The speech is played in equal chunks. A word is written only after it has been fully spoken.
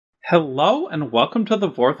Hello and welcome to the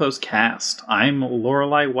Vorthos cast. I'm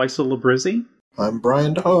Lorelei Weissel-Labrizzi. I'm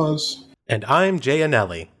Brian Dawes. And I'm Jay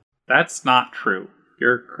Anelli. That's not true.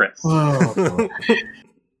 You're Chris. Oh,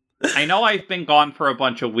 I know I've been gone for a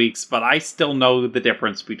bunch of weeks, but I still know the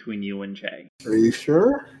difference between you and Jay. are you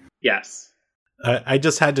sure? Yes. I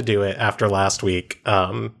just had to do it after last week.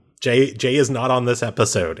 Jay is not on this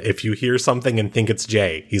episode. If you hear something and think it's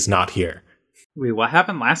Jay, he's not here. Wait, what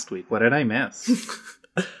happened last week? What did I miss?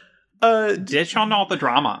 Ditch on all the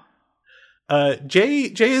drama.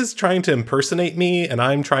 Jay is trying to impersonate me, and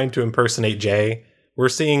I'm trying to impersonate Jay. We're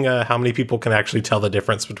seeing how many people can actually tell the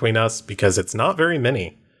difference between us, because it's not very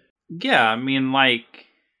many. Yeah, I mean, like,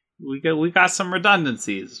 we got some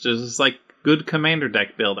redundancies, just like good commander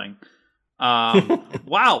deck building.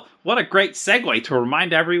 Wow, what a great segue to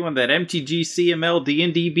remind everyone that MTG CML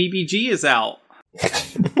D&D BBG is out.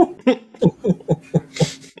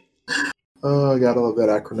 Oh, I gotta love that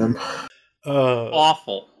acronym.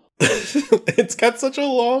 Awful. It's got such a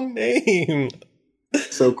long name.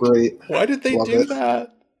 So great. Why did they Love do it.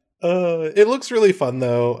 that? It looks really fun,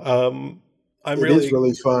 though. It is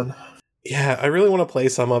really fun. Yeah, I really want to play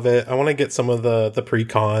some of it. I want to get some of the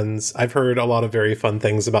pre-cons. I've heard a lot of very fun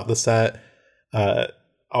things about the set.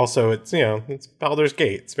 Also, it's Baldur's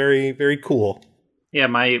Gate. It's very, very cool. Yeah,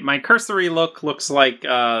 my cursory look looks like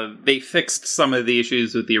they fixed some of the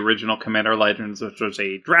issues with the original Commander Legends, which was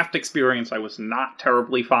a draft experience I was not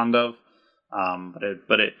terribly fond of.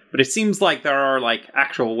 But it seems like there are like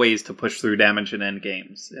actual ways to push through damage in end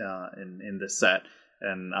games in this set,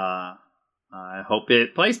 and I hope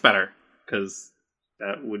it plays better, because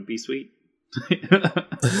that would be sweet.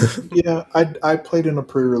 Yeah, I played in a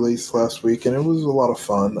pre-release last week, and it was a lot of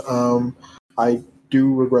fun. I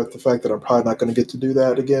do regret the fact that I'm probably not going to get to do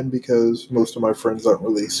that again, because most of my friends aren't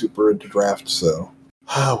really super into drafts, so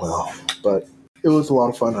well. But it was a lot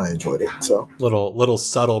of fun. I enjoyed it. So Little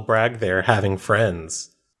subtle brag there, having friends.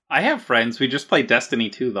 I have friends. We just play Destiny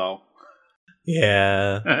 2, though.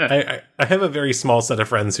 Yeah, I have a very small set of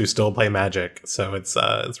friends who still play Magic, so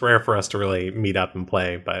it's rare for us to really meet up and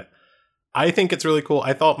play. But I think it's really cool.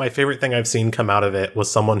 I thought my favorite thing I've seen come out of it was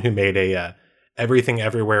someone who made a Everything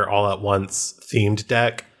Everywhere All at Once themed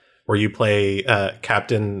deck, where you play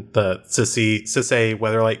Captain, the Sisay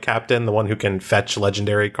Weatherlight Captain, the one who can fetch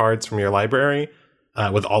legendary cards from your library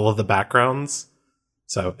with all of the backgrounds.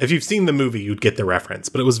 So if you've seen the movie, you'd get the reference,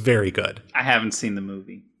 but it was very good. I haven't seen the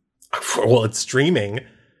movie. Well, it's streaming.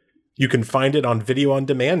 You can find it on video on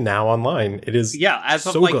demand now online. It is as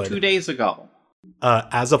of so like good. 2 days ago.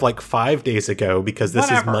 As of like 5 days ago, because this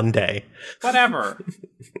is Monday.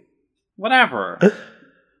 Whatever.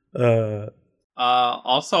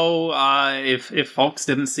 Also, if folks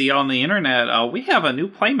didn't see on the internet, we have a new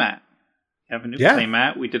playmat.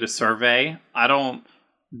 Playmat. We did a survey. I don't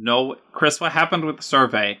know, Chris, what happened with the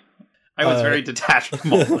survey? I was very detached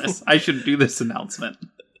from all this. I should do this announcement.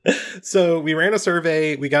 So we ran a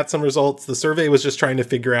survey. We got some results. The survey was just trying to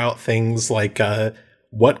figure out things like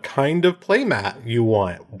what kind of playmat you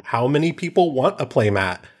want. How many people want a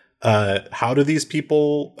playmat? How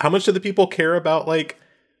much do the people care about like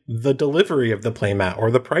the delivery of the playmat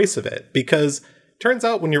or the price of it? Because turns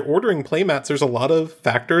out when you're ordering playmats, there's a lot of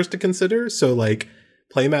factors to consider. So like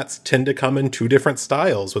playmats tend to come in 2 different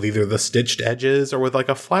styles, with either the stitched edges or with like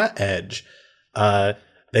a flat edge.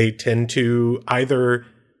 They tend to either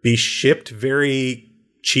be shipped very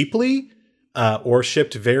cheaply or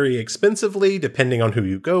shipped very expensively, depending on who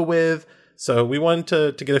you go with. So we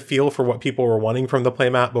wanted to get a feel for what people were wanting from the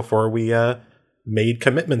playmat before we made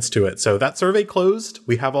commitments to it. So that survey closed.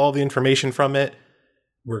 We have all the information from it.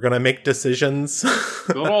 We're going to make decisions.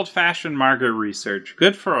 Good old-fashioned market research.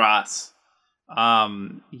 Good for us.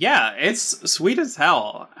 Yeah, it's sweet as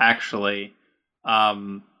hell, actually.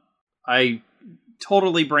 I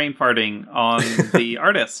totally brain farting on the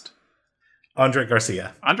artist. Andre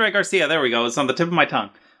Garcia, there we go. It's on the tip of my tongue.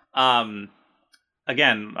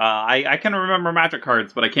 Again, I can remember Magic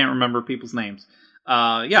cards, but I can't remember people's names.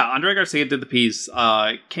 Andre Garcia did the piece.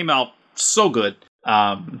 Came out so good.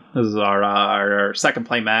 This is our second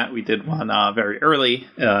playmat. We did one very early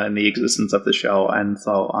in the existence of the show, and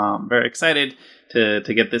so I'm very excited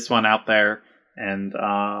to get this one out there, and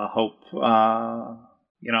hope I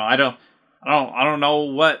don't know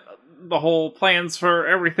what the whole plans for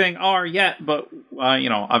everything are yet, but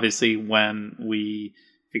obviously when we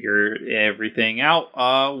figure everything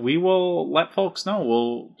out, we will let folks know.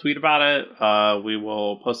 We'll tweet about it. We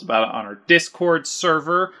will post about it on our Discord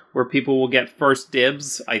server, where people will get first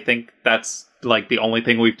dibs. I think that's like the only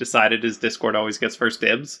thing we've decided is Discord always gets first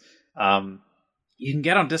dibs. You can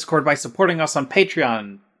get on Discord by supporting us on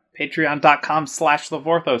Patreon.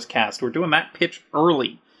 Patreon.com/thevorthoscast. We're doing that pitch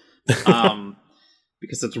early.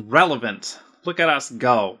 Because it's relevant. Look at us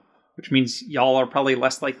go. Which means y'all are probably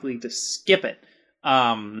less likely to skip it.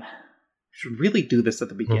 Should really do this at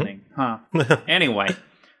the beginning, huh? Anyway,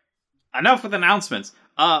 enough with announcements.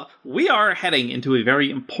 We are heading into a very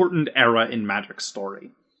important era in Magic's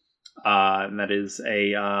story. And that is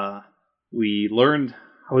we learned...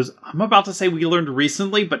 I'm about to say we learned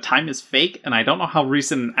recently, but time is fake, and I don't know how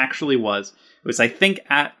recent it actually was. It was, I think,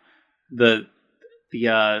 at the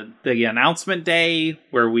announcement day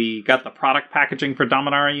where we got the product packaging for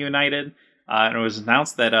Dominaria United, and it was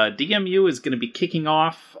announced that DMU is going to be kicking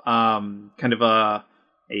off kind of a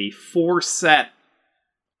 4-set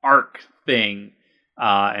arc thing,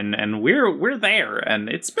 and we're there, and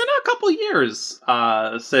it's been a couple years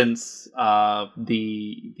since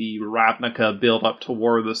the Ravnica build up to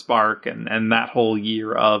War of the Spark, and that whole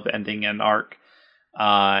year of ending an arc,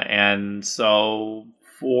 and so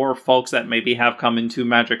for folks that maybe have come into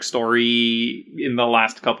Magic Story in the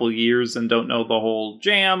last couple of years and don't know the whole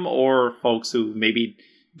jam, or folks who maybe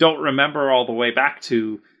don't remember all the way back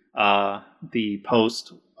to the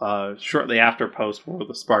shortly after post War of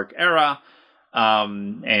the Spark era,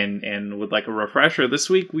 and would like a refresher, this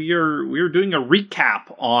week we are doing a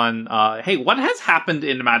recap on hey, what has happened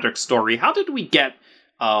in Magic Story? How did we get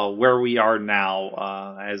where we are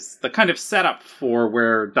now, as the kind of setup for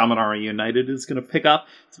where Dominaria United is going to pick up.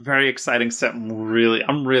 It's a very exciting set.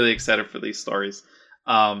 I'm really excited for these stories.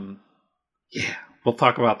 Yeah, we'll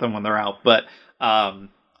talk about them when they're out, but it's a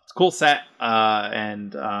cool set,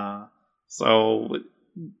 so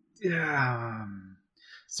yeah.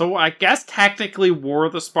 So I guess technically War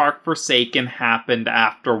of the Spark Forsaken happened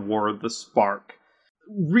after War of the Spark.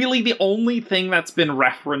 Really, the only thing that's been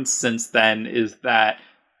referenced since then is that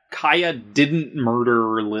Kaya didn't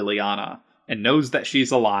murder Liliana and knows that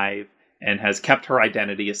she's alive and has kept her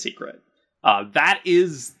identity a secret. That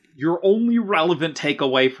is your only relevant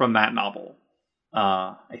takeaway from that novel,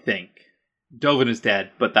 I think. Dovin is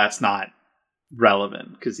dead, but that's not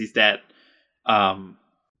relevant because he's dead.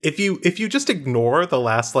 If you just ignore the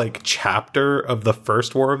last chapter of the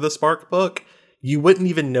first War of the Spark book, you wouldn't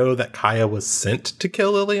even know that Kaya was sent to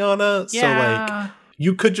kill Liliana. Yeah. So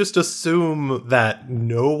you could just assume that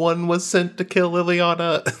no one was sent to kill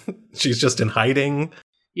Liliana. She's just in hiding.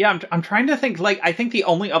 Yeah, I'm trying to think. I think the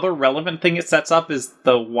only other relevant thing it sets up is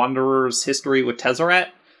the Wanderer's history with Tezzeret,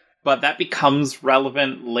 but that becomes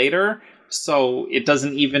relevant later. So it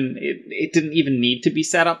doesn't even it didn't even need to be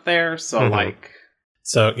set up there. So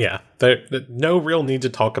So yeah, no real need to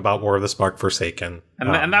talk about War of the Spark Forsaken,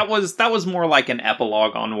 and that was more like an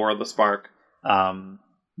epilogue on War of the Spark,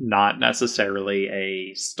 not necessarily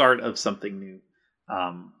a start of something new.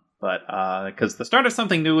 But because the start of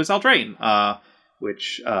something new is Eldraine,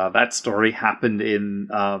 which that story happened in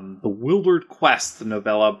the Wildered Quest, the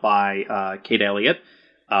novella by Kate Elliott,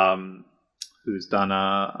 who's done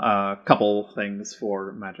a couple things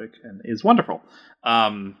for Magic and is wonderful.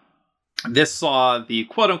 This saw the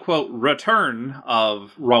quote-unquote return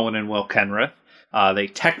of Rowan and Will Kenrith. They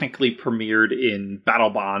technically premiered in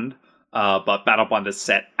Battlebond, but Battlebond is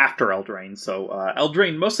set after Eldraine, so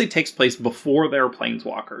Eldraine mostly takes place before they're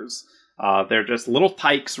Planeswalkers. They're just little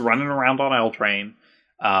tykes running around on Eldraine,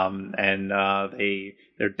 and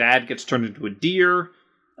their dad gets turned into a deer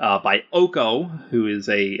by Oko, who is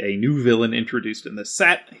a new villain introduced in the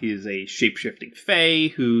set. He's a shape-shifting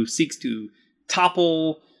fae who seeks to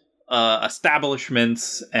topple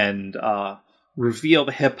establishments and reveal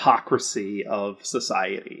the hypocrisy of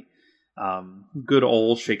society. Good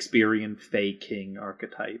old Shakespearean Fae King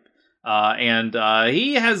archetype. And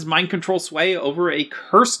he has mind control sway over a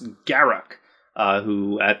cursed Garruk,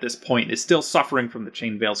 who at this point is still suffering from the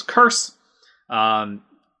Chainveil's curse.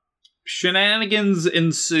 Shenanigans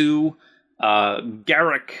ensue.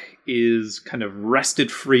 Garruk is kind of wrested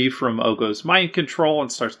free from Ogo's mind control and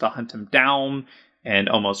starts to hunt him down, and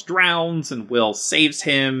almost drowns, and Will saves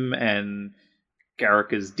him, and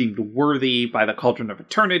Garruk is deemed worthy by the Cauldron of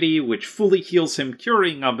Eternity, which fully heals him,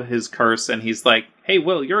 curing of his curse, and he's like, hey,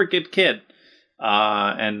 Will, you're a good kid.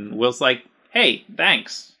 And Will's like, hey,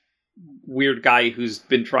 thanks, weird guy who's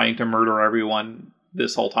been trying to murder everyone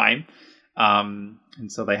this whole time. And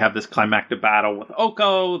so they have this climactic battle with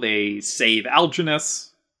Oko, they save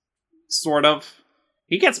Alginus, sort of.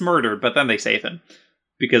 He gets murdered, but then they save him.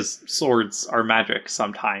 Because swords are magic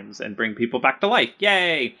sometimes and bring people back to life.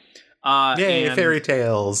 Yay! Yay, fairy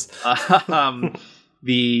tales.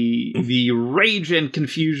 The rage and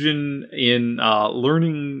confusion in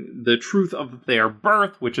learning the truth of their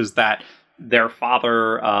birth, which is that their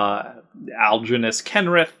father, Alginus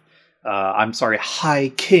Kenrith, High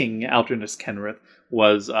King Algernus Kenrith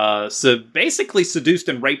was basically seduced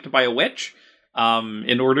and raped by a witch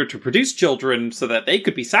in order to produce children so that they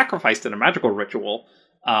could be sacrificed in a magical ritual.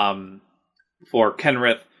 For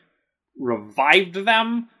Kenrith revived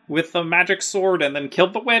them with a magic sword and then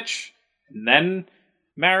killed the witch and then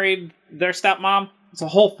married their stepmom. It's a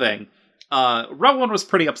whole thing. Rowan was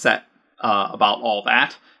pretty upset about all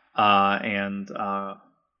that, and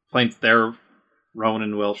claims Rowan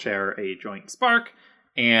and Will share a joint spark,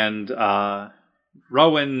 and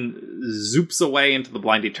Rowan zoops away into the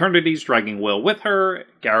blind eternities, dragging Will with her.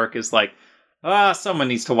 Garrick is like, someone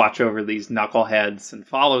needs to watch over these knuckleheads, and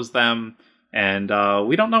follows them, and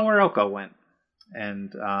we don't know where Elko went.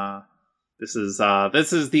 And this is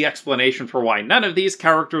the explanation for why none of these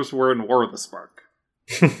characters were in War of the Spark.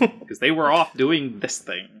 Because they were off doing this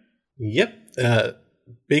thing. Yep.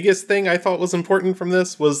 Biggest thing I thought was important from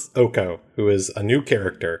this was Oko, who is a new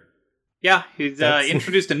character. Yeah, he's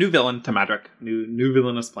introduced a new villain to Magic. New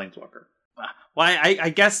villainous Planeswalker. Well, I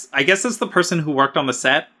guess as the person who worked on the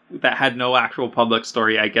set that had no actual public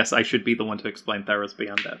story, I guess I should be the one to explain Theros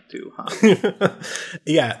Beyond Death too, huh?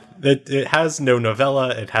 Yeah, it has no novella,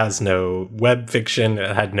 it has no web fiction,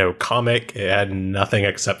 it had no comic, it had nothing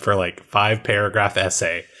except for like 5-paragraph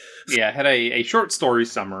essay. Yeah, it had a short story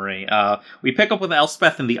summary. We pick up with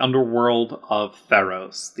Elspeth in the underworld of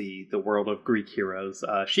Theros, the world of Greek heroes.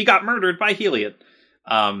 She got murdered by Heliod.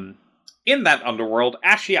 In that underworld,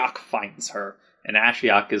 Ashiok finds her, and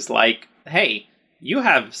Ashiok is like, hey, you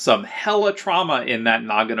have some hella trauma in that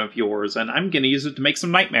noggin of yours, and I'm going to use it to make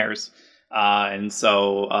some nightmares. And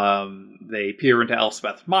so they peer into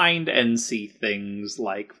Elspeth's mind and see things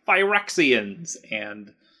like Phyrexians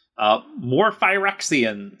and more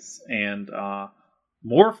Phyrexians and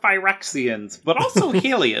more Phyrexians, but also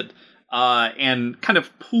Heliod. And kind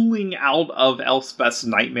of pulling out of Elspeth's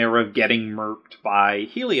nightmare of getting murked by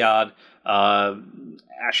Heliod,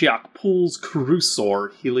 Ashiok pulls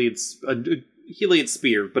Karusor, Heliod's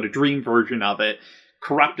spear, but a dream version of it,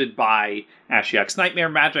 corrupted by Ashiok's nightmare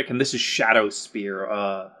magic, and this is Shadow Spear,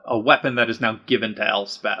 a weapon that is now given to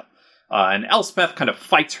Elspeth. And Elspeth kind of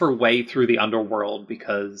fights her way through the underworld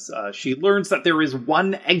because she learns that there is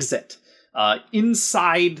one exit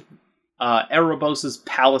inside Erebos'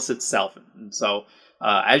 palace itself. And so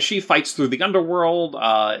as she fights through the underworld,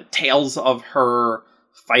 tales of her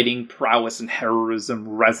fighting prowess and heroism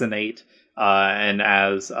resonate, and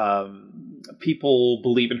as people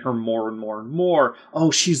believe in her more and more and more,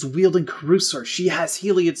 oh, she's wielding Karusor, she has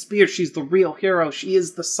Heliod's spear, she's the real hero, she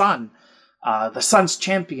is the sun. The sun's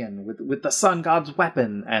champion with the sun god's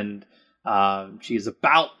weapon, and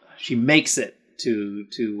she makes it to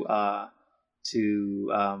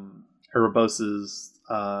Erebos'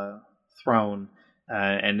 throne,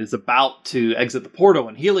 and is about to exit the portal,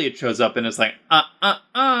 and Heliod shows up and is like,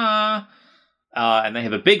 and they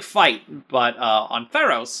have a big fight. But on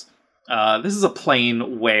Theros, this is a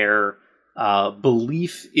plane where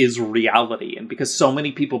belief is reality, and because so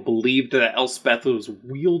many people believed that Elspeth was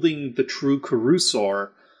wielding the true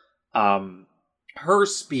Karusor, her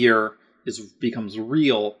spear becomes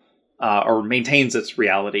real, or maintains its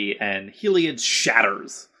reality, and Heliod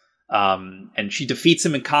shatters, and she defeats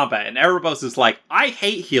him in combat, and Erebos is like, I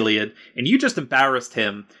hate Heliod, and you just embarrassed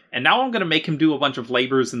him, and now I'm going to make him do a bunch of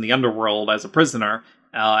labors in the underworld as a prisoner,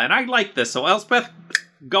 and I like this, so Elspeth,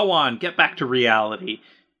 go on, get back to reality.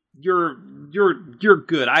 You're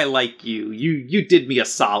good. I like you. You did me a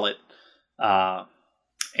solid.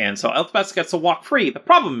 And so Elspeth gets to walk free. The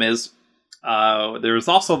problem is, there's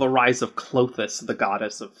also the rise of Klothys, the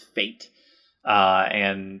goddess of fate.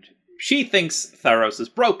 And she thinks Theros is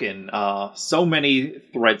broken. So many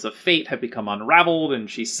threads of fate have become unraveled, and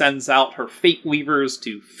she sends out her fate weavers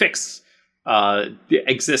to fix the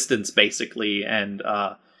existence, basically, and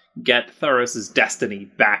get Theros' destiny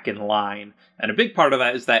back in line. And a big part of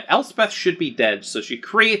that is that Elspeth should be dead, so she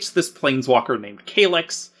creates this planeswalker named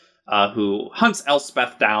Calyx, who hunts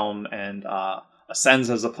Elspeth down and ascends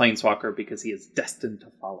as a planeswalker because he is destined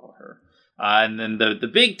to follow her. And then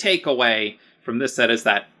the big takeaway from this set is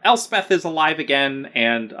that Elspeth is alive again,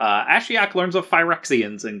 and Ashiok learns of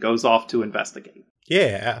Phyrexians and goes off to investigate.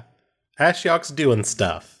 Yeah, Ashiok's doing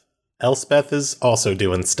stuff. Elspeth is also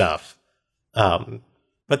doing stuff.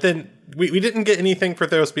 But then we didn't get anything for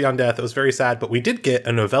Theros Beyond Death. It was very sad, but we did get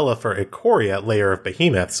a novella for Ikoria, Lair of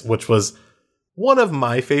Behemoths, which was one of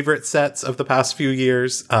my favorite sets of the past few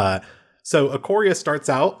years. So Ikoria starts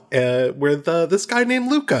out with this guy named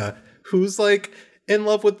Luca, who's like in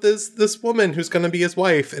love with this woman who's going to be his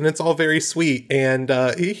wife, and it's all very sweet. And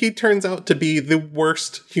he turns out to be the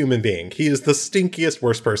worst human being. He is the stinkiest,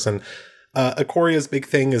 worst person. Ikoria's big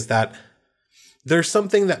thing is that there's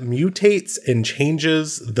something that mutates and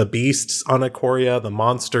changes the beasts on Ikoria, the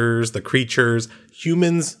monsters, the creatures.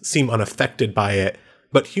 Humans seem unaffected by it,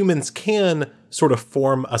 but humans can sort of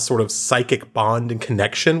form a sort of psychic bond and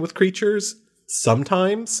connection with creatures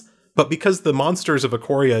sometimes. But because the monsters of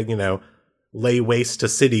Ikoria, lay waste to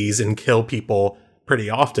cities and kill people pretty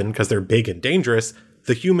often because they're big and dangerous,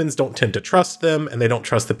 the humans don't tend to trust them, and they don't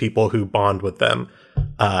trust the people who bond with them.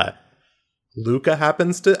 Luca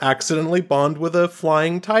happens to accidentally bond with a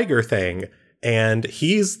flying tiger thing, and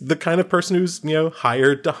he's the kind of person who's,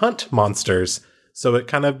 hired to hunt monsters. So it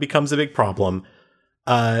kind of becomes a big problem.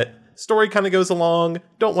 Story kind of goes along.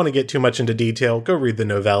 Don't want to get too much into detail. Go read the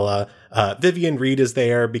novella. Vivian Reed is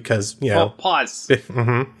there because, Well, pause.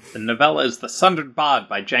 Mm-hmm. The novella is The Sundered Bod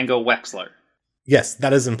by Django Wexler. Yes,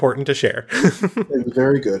 that is important to share. It was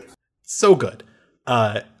very good. So good.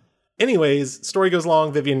 Anyways, story goes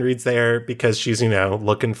along. Vivian Reed's there because she's,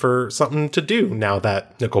 looking for something to do now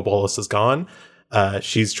that Nicol Bolas is gone.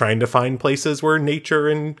 She's trying to find places where nature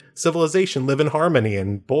and civilization live in harmony,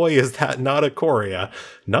 and boy, is that not Ikoria.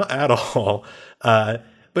 Not at all. But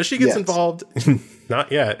she gets involved.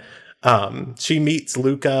 Not yet. She meets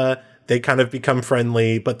Luca. They kind of become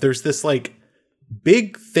friendly, but there's this,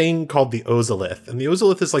 big thing called the Ozolith. And the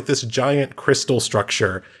Ozolith is this giant crystal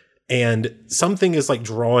structure, and something is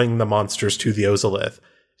drawing the monsters to the Ozolith.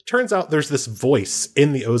 It turns out there's this voice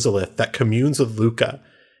in the Ozolith that communes with Luca,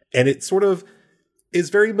 and it sort of is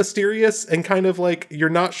very mysterious and kind of you're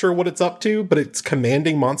not sure what it's up to, but it's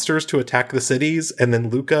commanding monsters to attack the cities, and then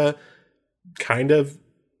Luca kind of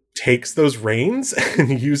takes those reins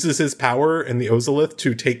and uses his power in the Ozolith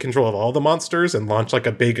to take control of all the monsters and launch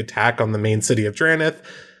a big attack on the main city of Drannith,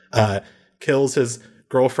 kills his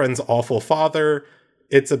girlfriend's awful father.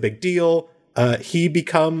 It's a big deal. He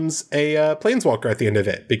becomes a planeswalker at the end of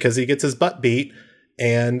it because he gets his butt beat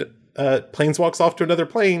and planeswalks off to another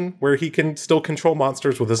plane where he can still control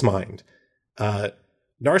monsters with his mind.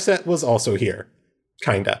 Narset was also here,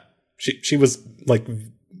 kinda. She was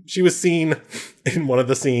she was seen in one of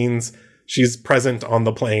the scenes. She's present on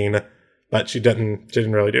the plane, but she didn't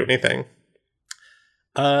really do anything.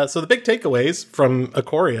 So the big takeaways from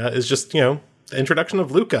Ikoria is just the introduction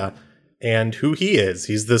of Luca and who he is.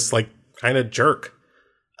 He's this kind of jerk.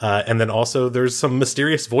 And then also there's some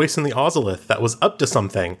mysterious voice in the Ozolith that was up to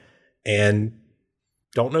something, and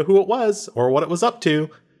don't know who it was or what it was up to,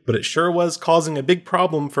 but it sure was causing a big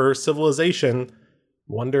problem for civilization.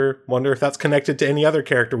 Wonder if that's connected to any other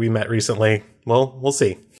character we met recently. Well, we'll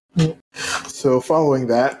see. So following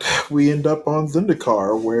that, we end up on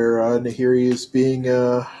Zendikar, where Nahiri is being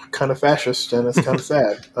kind of fascist, and it's kind of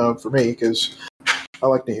sad for me, because I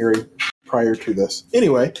like Nahiri prior to this.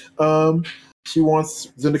 Anyway, she wants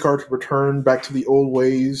Zendikar to return back to the old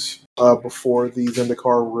ways before the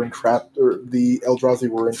Zendikar were entrapped, or the Eldrazi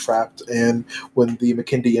were entrapped, and when the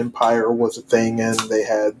Makindi Empire was a thing, and they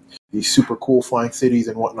had these super cool flying cities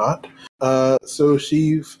and whatnot. So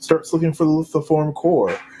she starts looking for the Lithoform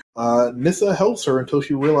core. Nissa helps her until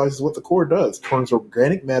she realizes what the core does: turns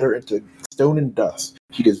organic matter into stone and dust.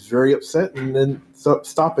 She gets very upset and then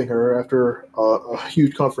stopping her after a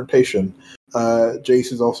huge confrontation.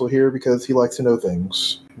 Jace is also here because he likes to know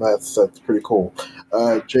things. That's pretty cool.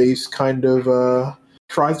 Jace kind of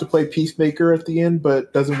tries to play peacemaker at the end,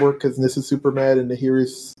 but doesn't work because Nissa's super mad and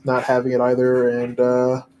Nahiri's not having it either. And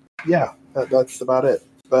that's about it.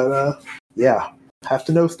 But have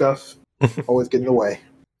to know stuff. Always get in the way.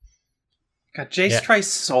 God, Jace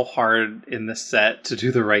tries so hard in this set to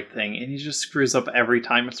do the right thing, and he just screws up every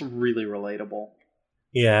time. It's really relatable.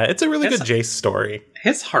 Yeah, it's a really good Jace story.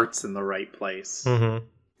 His heart's in the right place. Mm-hmm.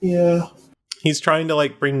 Yeah. He's trying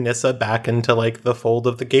to bring Nissa back into the fold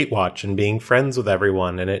of the Gatewatch and being friends with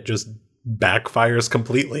everyone, and it just backfires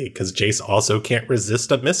completely because Jace also can't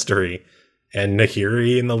resist a mystery, and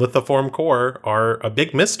Nahiri and the Lithoform core are a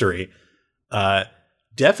big mystery.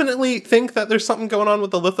 Definitely think that there's something going on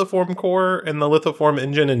with the Lithoform core and the Lithoform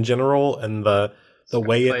engine in general, and the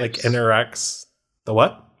way it interacts. The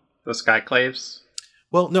what? The Skyclaves.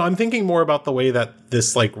 Well, no, I'm thinking more about the way that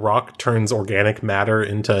this rock turns organic matter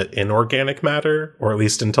into inorganic matter, or at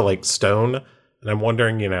least into stone. And I'm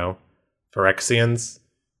wondering, Phyrexians,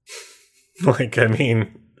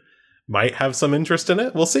 might have some interest in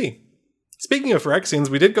it. We'll see. Speaking of Phyrexians,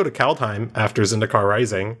 we did go to Kaldheim after Zendikar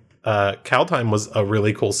Rising. Kaldheim was a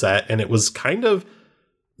really cool set, and it was kind of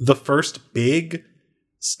the first big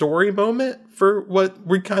story moment for what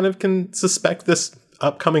we kind of can suspect this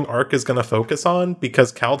upcoming arc is going to focus on,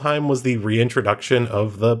 because Kaldheim was the reintroduction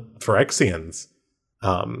of the Phyrexians.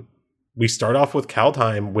 We start off with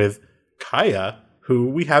Kaldheim with Kaya who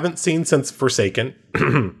we haven't seen since Forsaken,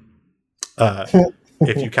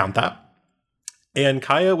 if you count that. And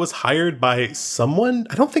Kaya was hired by someone.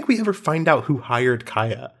 I don't think we ever find out who hired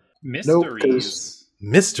Kaya. Mysteries.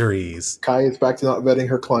 Mysteries. Kai is back to not vetting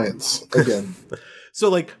her clients again. So,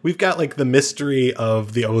 like, we've got, like, the mystery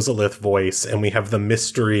of the Ozolith voice, and we have the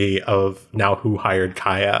mystery of now who hired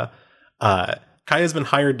Kaya. Kaya's been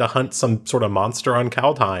hired to hunt some sort of monster on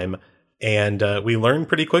Kaldheim, and we learn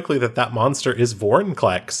pretty quickly that that monster is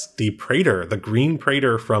Vorinclex, the Praetor, the green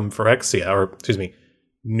Praetor from Phyrexia, or, excuse me,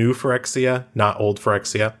 New Phyrexia, not Old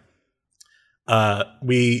Phyrexia.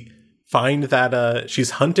 We find that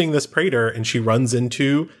she's hunting this Praetor, and she runs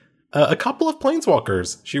into a couple of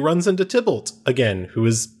planeswalkers. She runs into Tybalt again, who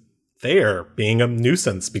is there being a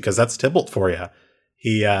nuisance, because that's Tybalt for you.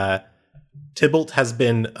 Tybalt has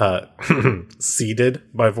been seeded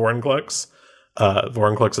by Vorinclex.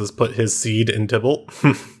 Vorinclex has put his seed in Tybalt.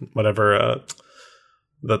 Whatever.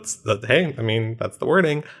 That's the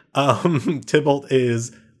wording. Tybalt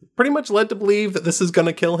is pretty much led to believe that this is going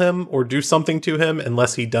to kill him or do something to him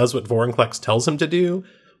unless he does what Vorinclex tells him to do,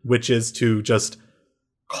 which is to just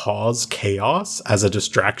cause chaos as a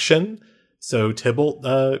distraction. So Tybalt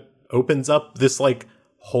opens up this like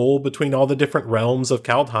hole between all the different realms of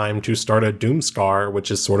Kaldheim to start a Doomskar,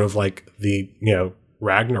 which is sort of like the,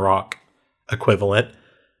 Ragnarok equivalent.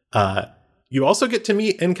 You also get to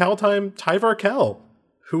meet in Kaldheim Tyvar Kell,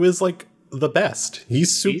 who is like the best.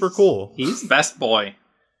 He's super cool. He's best boy.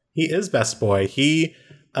 He is best boy. He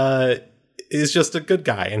is just a good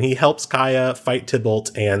guy, and he helps Kaya fight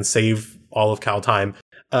Tybalt and save all of Kaldheim.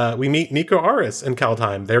 We meet Nico Aris in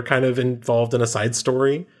Kaldheim. They're kind of involved in a side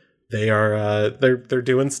story. They are they're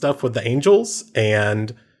doing stuff with the Angels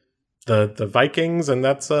and the Vikings, and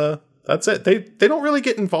that's it. They don't really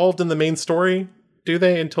get involved in the main story, do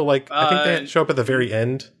they? Until I think they show up at the very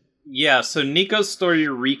end. Yeah. So Nico's story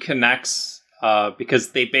reconnects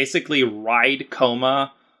because they basically ride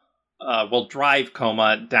Koma. Drive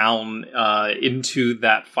Koma down into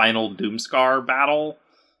that final Doomskar battle.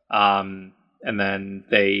 And then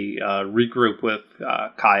they regroup with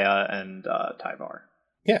Kaya and Tyvar.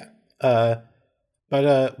 Yeah.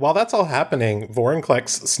 But while that's all happening,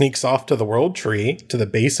 Vorinclex sneaks off to the World Tree, to the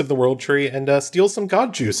base of the World Tree, and steals some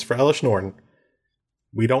god juice for Elesh Norn.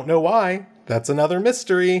 We don't know why. That's another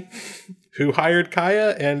mystery. Who hired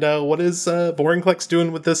Kaya, and what is Vorinclex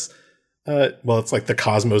doing with this? It's like the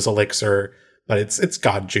Cosmos Elixir, but it's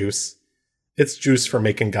god juice. It's juice for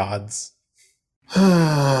making gods.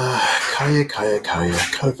 Kaya.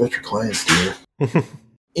 Gotta vet your clients, dear.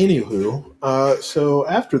 Anywho, so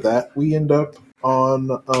after that, we end up on,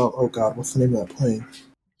 what's the name of that plane?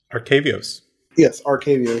 Arcavios. Yes,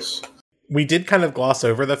 Arcavios. We did kind of gloss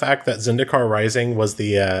over the fact that Zendikar Rising was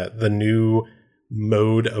the new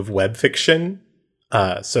mode of web fiction.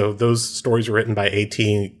 So those stories were written by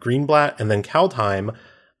A.T. Greenblatt, and then Kaldheim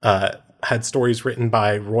had stories written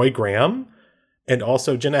by Roy Graham and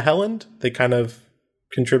also Jenna Helland. They kind of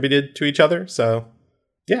contributed to each other. So,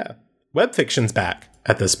 yeah, web fiction's back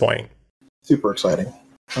at this point. Super exciting.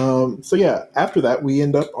 After that, we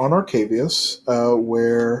end up on Arcavius,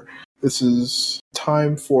 where this is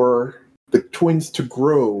time for the twins to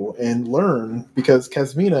grow and learn, because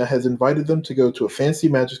Kasmina has invited them to go to a fancy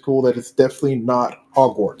magic school that is definitely not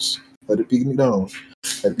Hogwarts. Let it be known.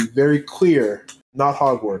 Let it be very clear, not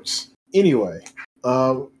Hogwarts. Anyway,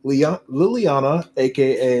 Liliana,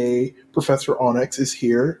 aka Professor Onyx, is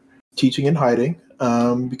here teaching and hiding,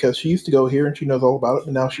 because she used to go here and she knows all about it,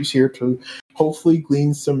 and now she's here to hopefully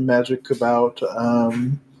glean some magic about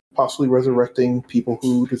possibly resurrecting people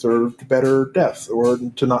who deserved better deaths or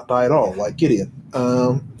to not die at all, like Gideon.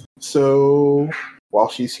 So while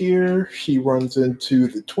she's here, she runs into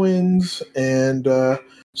the twins, and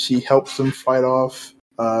she helps them fight off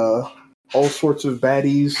all sorts of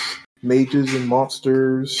baddies, mages and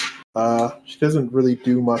monsters. She doesn't really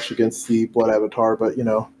do much against the Blood Avatar, but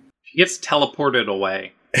She gets teleported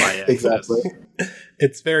away by it. Exactly.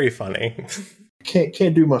 It's very funny.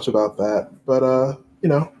 Can't do much about that, but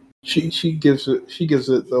she gives it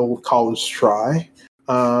the old college try.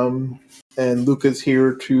 And Luca's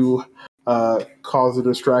here to cause a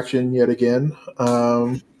distraction yet again.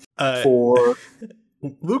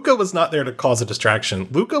 Luca was not there to cause a distraction.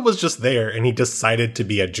 Luca was just there, and he decided to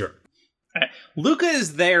be a jerk. Luca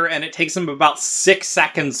is there, and it takes him about 6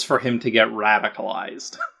 seconds for him to get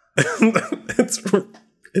radicalized.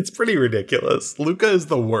 It's pretty ridiculous. Luca is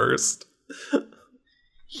the worst.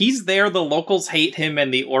 He's there, the locals hate him,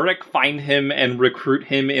 and the Auric find him and recruit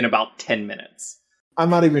him in about 10 minutes. I'm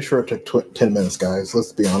not even sure it took 10 minutes, guys.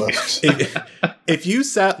 Let's be honest. If you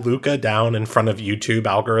sat Luca down in front of YouTube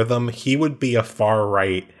algorithm, he would be a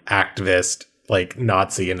far-right activist, like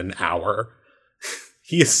Nazi, in an hour.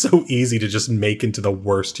 He is so easy to just make into the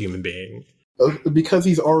worst human being. Because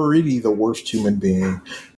he's already the worst human being.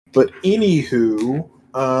 But anywho,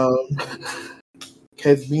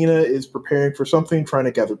 Kazmina is preparing for something, trying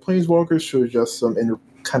to gather planeswalkers to adjust some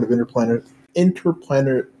interplanet.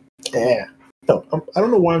 No, I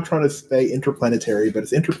don't know why I'm trying to say interplanetary, but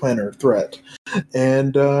it's interplanar threat.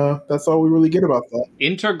 And that's all we really get about that.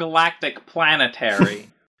 Intergalactic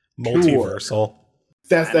planetary. Multiversal.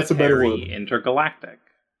 That's a better word. Intergalactic.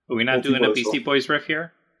 Are we not doing a Beastie Boys riff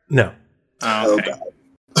here? No. Oh, okay.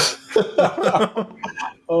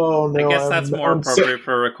 Oh, no. I guess that's more appropriate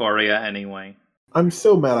for Ikoria anyway. I'm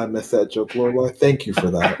so mad I missed that joke, Lorelai. Thank you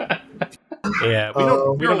for that. Yeah, we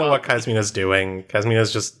don't know what Kazmina's doing.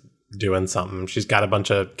 Kazmina's just doing something. She's got a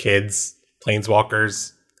bunch of kids,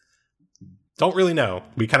 planeswalkers. Don't really know.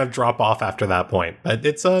 We kind of drop off after that point, but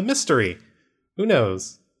it's a mystery. Who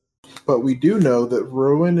knows? But we do know that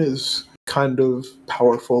Rowan is kind of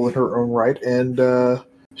powerful in her own right, and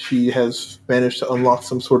she has managed to unlock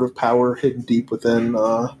some sort of power hidden deep within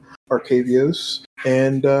Arcavios.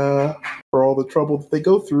 And for all the trouble that they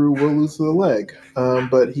go through, Will loses the leg.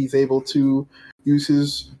 But he's able to use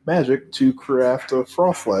his magic to craft a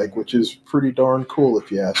frost leg, which is pretty darn cool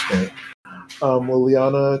if you ask me.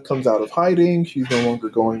 Liliana comes out of hiding. She's no longer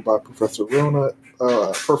going by Professor Onyx.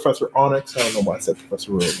 I don't know why I said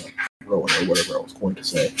Professor Rowan or whatever I was going to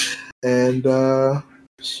say. And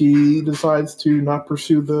she decides to not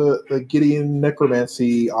pursue the Gideon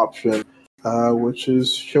necromancy option, which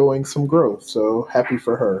is showing some growth. So happy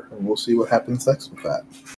for her, and we'll see what happens next with that.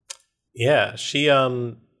 Yeah, she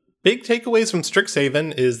big takeaways from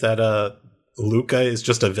Strixhaven is that Luca is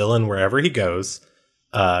just a villain wherever he goes.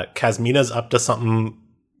 Kazmina's up to something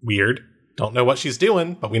weird. Don't know what she's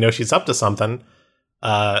doing, but we know she's up to something.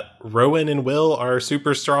 Rowan and Will are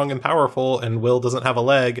super strong and powerful, and Will doesn't have a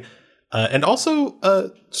leg. And also,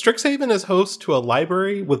 Strixhaven is host to a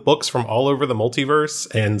library with books from all over the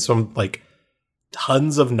multiverse and some, like,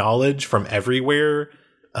 tons of knowledge from everywhere.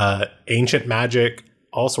 Ancient magic,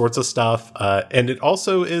 all sorts of stuff. And it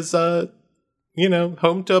also is,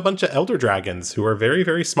 home to a bunch of elder dragons who are very,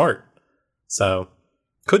 very smart. So,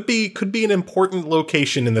 could be an important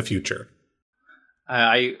location in the future.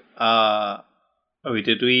 Did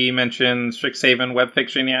we mention Strixhaven web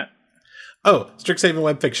fiction yet? Oh, Strixhaven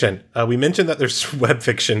web fiction. We mentioned that there's web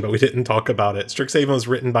fiction, but we didn't talk about it. Strixhaven was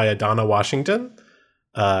written by Adana Washington.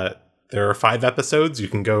 There are 5 episodes. You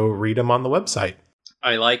can go read them on the website.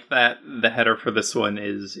 I like that the header for this one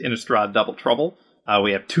is Innistrad Double Trouble.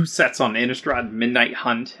 We have 2 sets on Innistrad, Midnight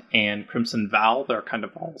Hunt and Crimson Vow. They're kind of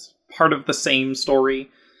all part of the same story.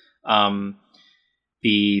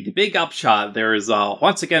 The big upshot, there is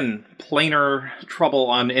once again planar trouble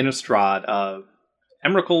on Innistrad.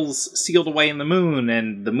 Emrakul's sealed away in the moon,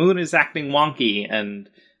 and the moon is acting wonky, and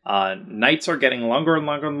nights are getting longer and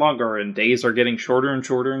longer and longer, and days are getting shorter and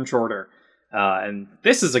shorter and shorter. And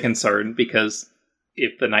this is a concern, because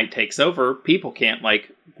if the night takes over, people can't,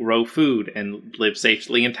 grow food and live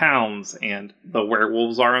safely in towns, and the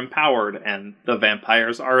werewolves are empowered, and the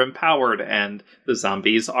vampires are empowered, and the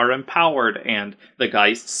zombies are empowered, and the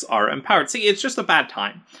geists are empowered. See, it's just a bad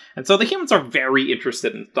time. And so the humans are very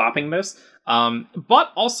interested in stopping this.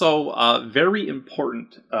 But also, a very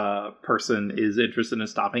important person is interested in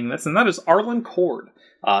stopping this, and that is Arlen Cord,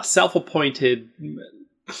 self-appointed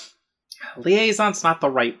liaison's not the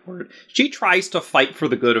right word. She tries to fight for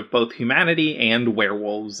the good of both humanity and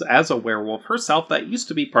werewolves as a werewolf herself that used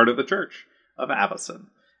to be part of the Church of Avacyn.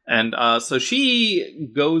 And so she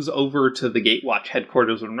goes over to the Gatewatch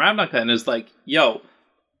headquarters in Ravnica and is like, yo,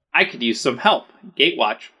 I could use some help.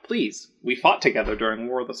 Gatewatch, please. We fought together during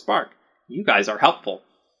War of the Spark. You guys are helpful.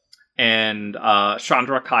 And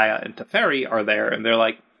Chandra, Kaya, and Teferi are there, and they're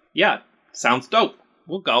like, yeah, sounds dope.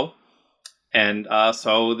 We'll go. And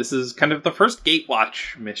so this is kind of the first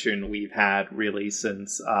Gatewatch mission we've had, really,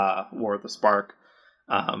 since War of the Spark.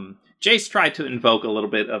 Jace tried to invoke a little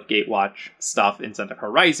bit of Gatewatch stuff in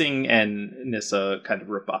Zendikar Rising, and Nissa kind of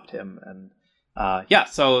rebuffed him. And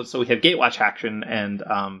so we have Gatewatch action, and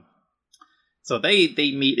so they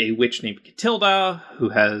meet a witch named Catilda,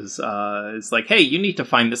 who is like, hey, you need to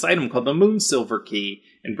find this item called the Moon Silver Key,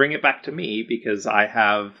 and bring it back to me, because I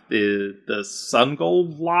have the Sun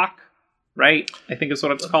Gold Lock, right? I think is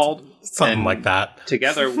what it's called. Something and like that.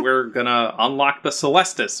 Together, we're gonna unlock the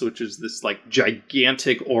Celestis, which is this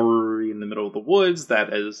gigantic orrery in the middle of the woods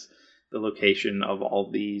that is the location of all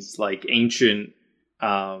these ancient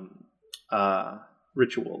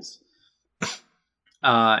rituals.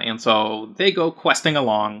 And so they go questing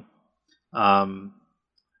along,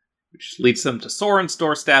 which leads them to Soren's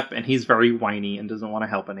doorstep, and he's very whiny and doesn't want to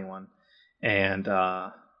help anyone. And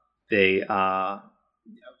they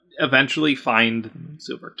eventually find the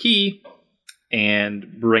Silver Key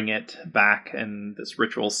and bring it back, and this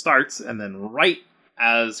ritual starts, and then right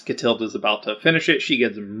as Catilda's about to finish it, she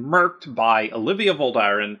gets murked by Olivia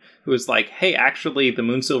Voldaren, who is like, hey, actually, the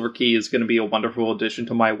Moonsilver Key is going to be a wonderful addition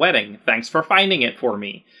to my wedding. Thanks for finding it for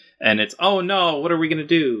me. And it's, oh no, what are we going to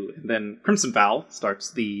do? And then Crimson Vow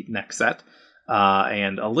starts the next set.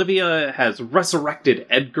 And Olivia has resurrected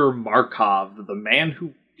Edgar Markov, the man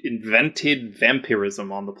who invented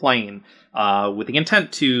vampirism on the plane, with the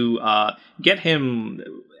intent to get him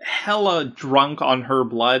hella drunk on her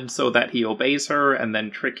blood so that he obeys her, and then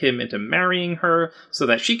trick him into marrying her so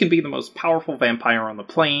that she can be the most powerful vampire on the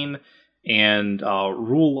plane and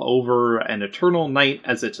rule over an eternal night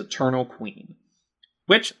as its eternal queen.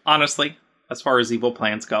 Which, honestly, as far as evil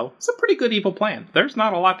plans go, it's a pretty good evil plan. There's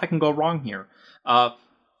not a lot that can go wrong here.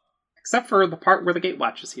 Except for the part where the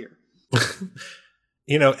Gatewatch is here.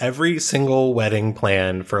 You know, every single wedding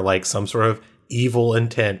plan for like some sort of evil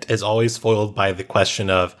intent is always foiled by the question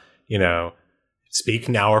of, you know, speak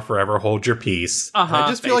now or forever hold your peace. I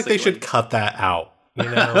just feel like they should cut that out, you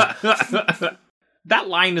know? That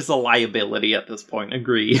line is a liability at this point.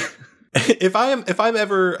 Agree. If I'm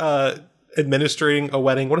ever administering a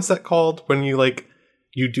wedding, what is that called when you like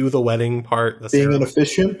you do the wedding part? Being an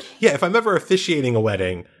officiant? Yeah, if I'm ever officiating a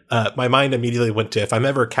wedding, my mind immediately went to if I'm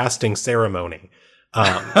ever casting ceremony.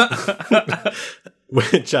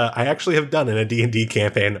 Which I actually have done in a D&D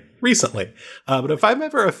campaign recently. But if I'm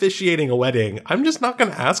ever officiating a wedding, I'm just not going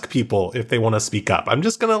to ask people if they want to speak up. I'm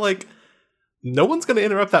just going to like, no one's going to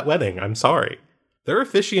interrupt that wedding. I'm sorry. Their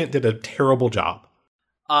officiant did a terrible job.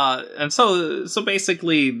 And so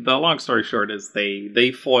basically, the long story short is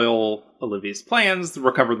they foil Olivia's plans,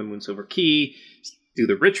 recover the Moonsilver Key, do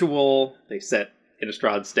the ritual, they set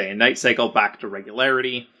Innistrād's day and night cycle back to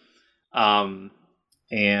regularity. Kaya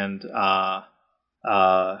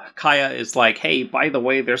is like, hey, by the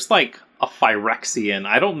way, there's like a Phyrexian.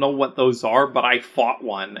 I don't know what those are, but I fought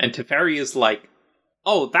one. And Teferi is like,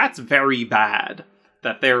 oh, that's very bad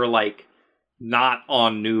that they're like not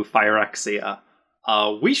on New Phyrexia.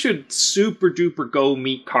 We should super duper go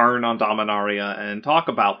meet Karn on Dominaria and talk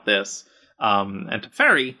about this. And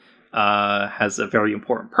Teferi has a very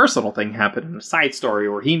important personal thing happen in a side story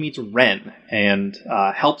where he meets Ren and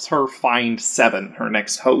helps her find Seven, her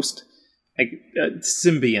next host.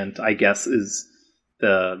 Symbiont, I guess, is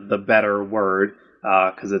the better word,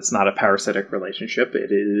 because it's not a parasitic relationship.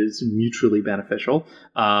 It is mutually beneficial.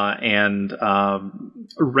 And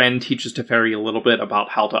Ren teaches Teferi a little bit about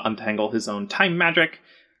how to untangle his own time magic.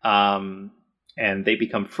 And they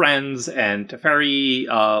become friends, and Teferi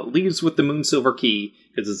leaves with the Moonsilver Key,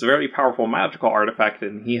 because it's a very powerful magical artifact,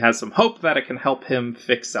 and he has some hope that it can help him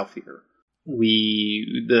fix Zhalfir.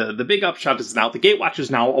 The big upshot is now the Gatewatch is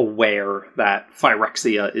now aware that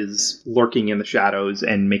Phyrexia is lurking in the shadows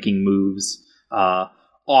and making moves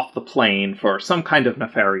off the plane for some kind of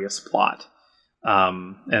nefarious plot.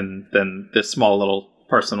 And then this small little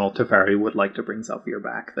personal Teferi would like to bring Zhalfir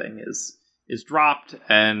back thing is dropped,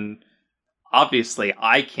 and obviously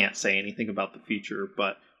I can't say anything about the future,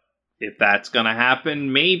 but if that's gonna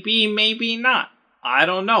happen, maybe not. I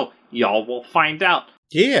don't know. Y'all will find out.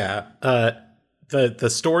 Yeah, the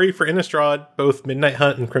story for Innistrad, both Midnight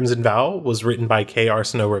Hunt and Crimson Vow, was written by K.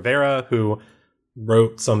 Arsenault Rivera, who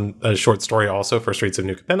wrote a short story also for Streets of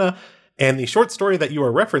New Capenna. And the short story that you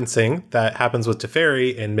are referencing that happens with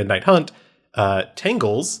Teferi in Midnight Hunt,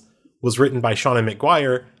 Tangles, was written by Seanan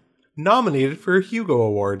McGuire, nominated for a Hugo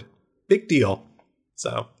Award. Big deal.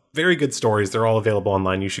 So, very good stories. They're all available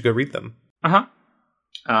online. You should go read them. Uh-huh.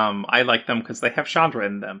 I like them because they have Chandra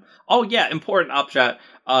in them. Oh yeah, important upshot.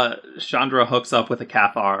 Chandra hooks up with a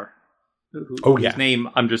Cathar. Whose name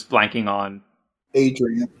I'm just blanking on.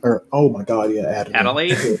 Adrian, or oh my god, yeah,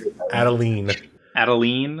 Adeline.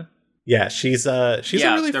 Yeah, she's a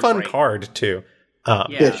really fun great. Card too.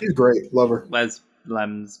 Yeah, she's great. Love her.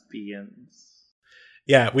 Lesbians.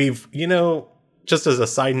 Yeah, we've just as a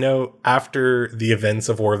side note, after the events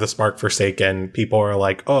of War of the Spark Forsaken, people are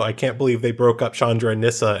like, oh, I can't believe they broke up Chandra and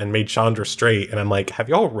Nissa and made Chandra straight. And I'm like, have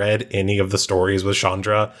y'all read any of the stories with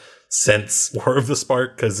Chandra since War of the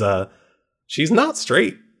Spark? Because she's not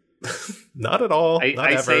straight. Not at all.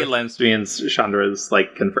 I say lesbians, Chandra is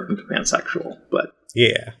like confirmed pansexual, but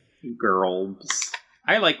yeah. Girls.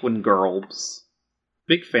 I like when girls.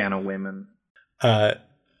 Big fan of women.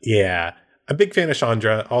 Yeah. a big fan of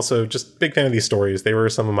Chandra. Also, just big fan of these stories. They were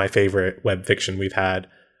some of my favorite web fiction we've had.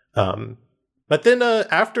 But then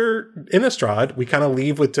after Innistrad, we kind of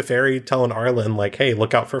leave with Teferi telling Arlen, like, hey,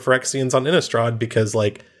 look out for Phyrexians on Innistrad because,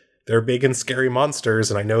 like, they're big and scary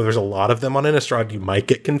monsters. And I know there's a lot of them on Innistrad. You might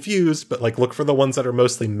get confused, but, like, look for the ones that are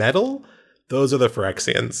mostly metal. Those are the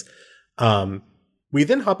Phyrexians. We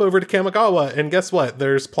then hop over to Kamigawa, and guess what?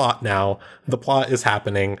 There's plot now. The plot is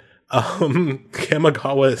happening.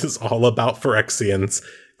 Kamigawa is all about Phyrexians,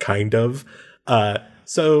 kind of.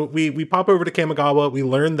 So we pop over to Kamigawa. We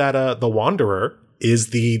learn that the Wanderer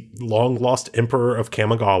is the long-lost emperor of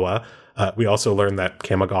Kamigawa. We also learn that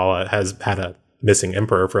Kamigawa has had a missing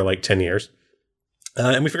emperor for like 10 years.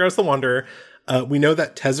 And we figure out it's the Wanderer. We know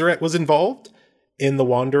that Tezzeret was involved in the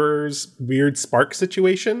Wanderer's weird spark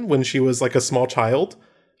situation when she was like a small child.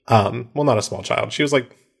 Well, not a small child. She was like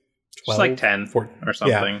 12, she's like 10 14, or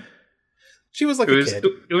something. Yeah. She was like a kid.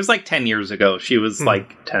 It was like 10 years ago. She was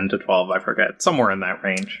like 10 to 12, I forget. Somewhere in that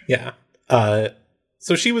range. Yeah.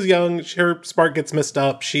 So she was young. Her spark gets messed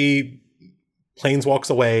up. She planeswalks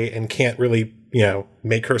away and can't really,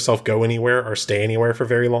 make herself go anywhere or stay anywhere for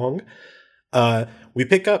very long. We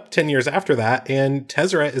pick up 10 years after that, and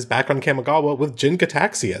Tezzeret is back on Kamigawa with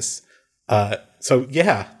Jin-Gitaxias. So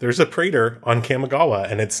yeah, there's a Praetor on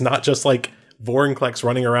Kamigawa, and it's not just like Vorinclex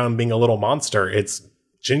running around being a little monster. It's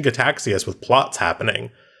Jin-Gitaxias with plots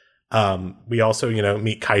happening. We also,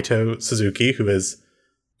 meet Kaito Suzuki, who is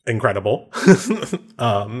incredible.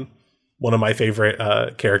 One of my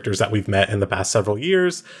favorite characters that we've met in the past several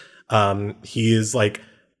years. He is like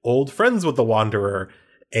old friends with the Wanderer,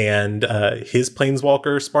 and his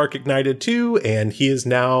Planeswalker spark ignited too, and he is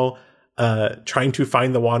now trying to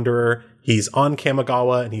find the Wanderer. He's on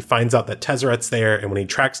Kamigawa, and he finds out that Tezzeret's there, and when he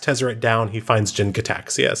tracks Tezzeret down, he finds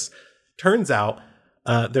Jin-Gitaxias. Turns out,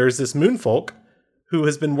 there's this Moonfolk who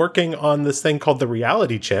has been working on this thing called the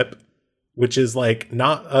reality chip, which is like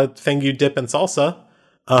not a thing you dip in salsa,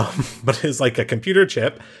 but is like a computer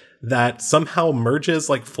chip that somehow merges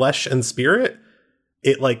like flesh and spirit.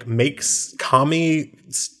 It like makes Kami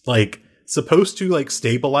like supposed to like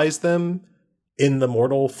stabilize them in the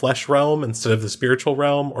mortal flesh realm instead of the spiritual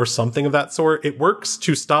realm or something of that sort. It works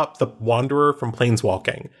to stop the Wanderer from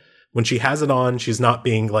planeswalking. When she has it on, she's not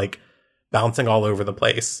being like bouncing all over the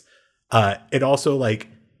place. It also like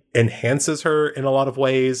enhances her in a lot of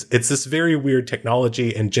ways. It's this very weird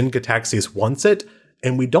technology, and Jin-Gitaxias wants it,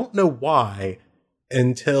 and we don't know why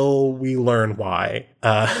until we learn why.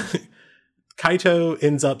 Kaito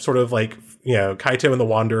ends up sort of like, Kaito and the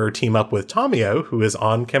Wanderer team up with Tamio, who is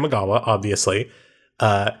on Kamigawa, obviously,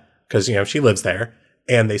 because, she lives there,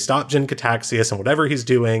 and they stop Jin-Gitaxias and whatever he's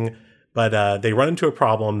doing, but they run into a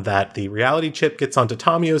problem that the reality chip gets onto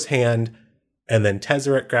Tamio's hand, and then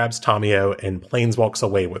Tezzeret grabs Tamio and planeswalks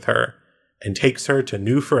away with her and takes her to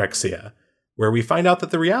New Phyrexia, where we find out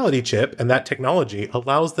that the reality chip and that technology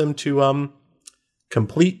allows them to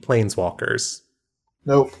complete planeswalkers.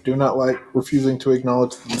 Nope, do not like refusing to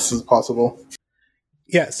acknowledge that this is possible.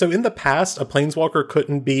 Yeah, so in the past, a planeswalker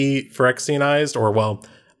couldn't be Phyrexianized, or, well,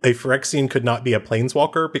 a Phyrexian could not be a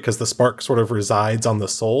planeswalker because the spark sort of resides on the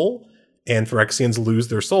soul, and Phyrexians lose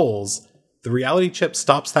their souls. The reality chip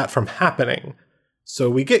stops that from happening. So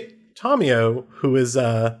we get Tamio, who is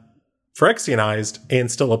Phyrexianized and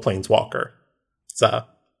still a planeswalker.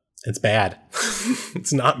 It's bad.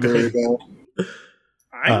 It's not good. Very bad.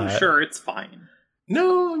 I'm sure it's fine.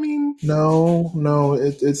 No, I mean... No,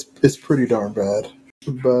 it's pretty darn bad.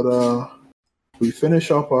 But, we finish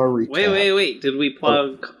up our recap. Wait. Did we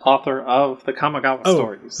plug author of the Kamigawa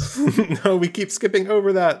stories? No, we keep skipping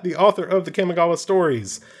over that. The author of the Kamigawa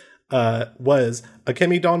stories was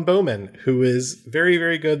Akemi Dawn Bowman, who is very,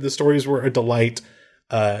 very good. The stories were a delight.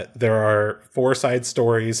 There are 4 side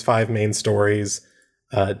stories, 5 main stories,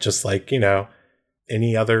 just like,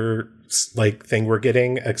 any other like thing we're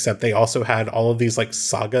getting, except they also had all of these like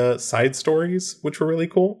saga side stories, which were really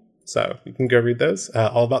cool. So you can go read those.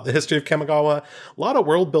 All about the history of Kamigawa. A lot of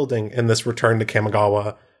world building in this return to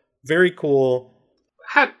Kamigawa. Very cool.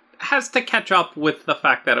 Has to catch up with the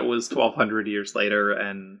fact that it was 1,200 years later,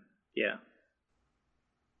 and yeah.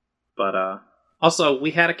 But also, we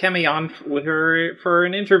had Akemi on with her for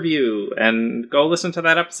an interview, and go listen to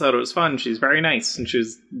that episode. It was fun. She's very nice, and she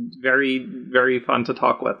was very, very fun to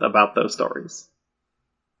talk with about those stories.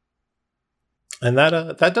 And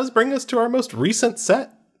that does bring us to our most recent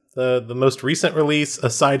set. The most recent release,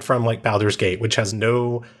 aside from like Baldur's Gate, which has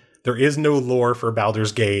there is no lore for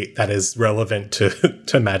Baldur's Gate that is relevant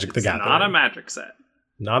to Magic the Gathering. Not a Magic set.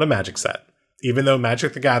 Not a Magic set. Even though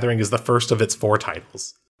Magic the Gathering is the first of its 4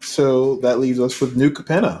 titles. So that leaves us with New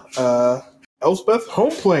Capenna. Elspeth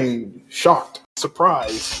home plane. Shocked.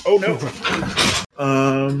 Surprise. Oh no.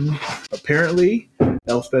 Apparently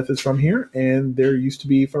Elspeth is from here, and there used to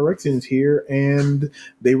be Phyrexians here, and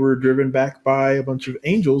they were driven back by a bunch of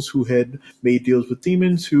angels who had made deals with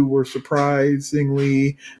demons who were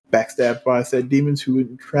surprisingly backstabbed by said demons who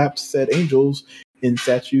entrapped said angels in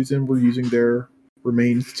statues and were using their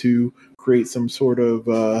remains to create some sort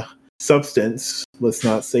of substance, let's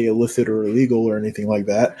not say illicit or illegal or anything like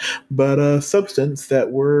that, but a substance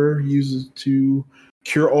that were used to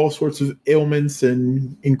cure all sorts of ailments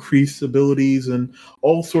and increase abilities and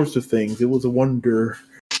all sorts of things. It was a wonder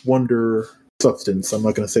substance. I'm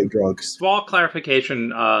not going to say drug. Small clarification,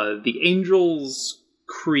 the angels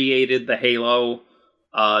created the Halo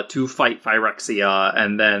to fight Phyrexia,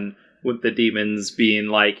 and then with the demons being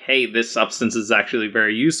like, hey, this substance is actually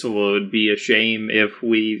very useful. It would be a shame if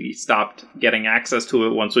we stopped getting access to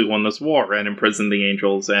it once we won this war and imprisoned the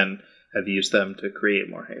angels and have used them to create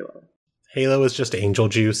more Halo. Halo is just angel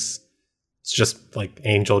juice. It's just like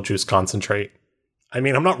angel juice concentrate. I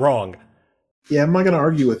mean, I'm not wrong. Yeah, I'm not going to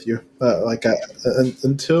argue with you.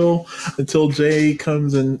 Until Jay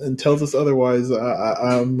comes and tells us otherwise,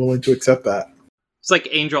 I'm willing to accept that. It's like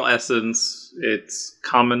angel essence. It's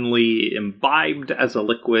commonly imbibed as a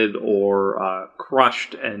liquid or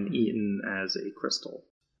crushed and eaten as a crystal.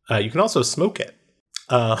 You can also smoke it.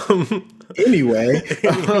 Anyway.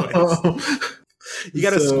 You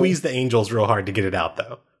got to squeeze the angels real hard to get it out,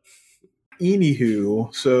 though.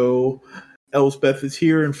 Anywho, so Elspeth is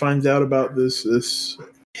here and finds out about this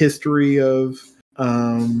history of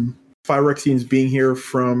Phyrexians being here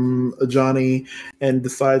from Ajani, and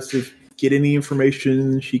decides to get any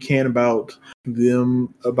information she can about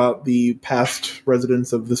them, about the past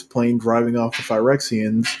residents of this plane driving off the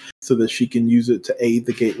Phyrexians, so that she can use it to aid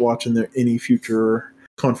the Gatewatch in any future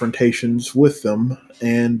confrontations with them.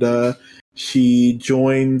 And she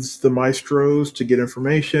joins the Maestros to get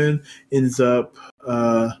information, ends up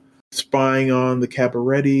spying on the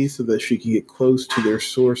Cabaretti so that she can get close to their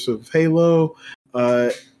source of Halo,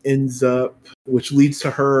 which leads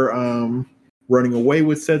to her running away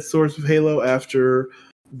with said source of Halo after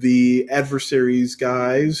the adversaries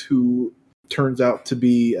guys, who turns out to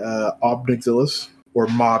be Ob Nixilis, or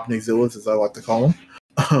Mob Nixilis as I like to call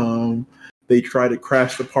them. They try to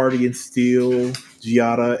crash the party and steal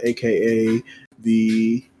Giada, aka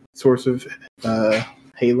the source of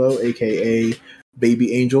Halo, aka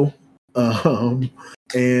Baby Angel.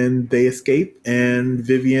 And they escape, and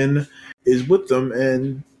Vivian is with them,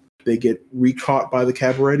 and they get re-caught by the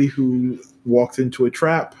Cabaretti, who walks into a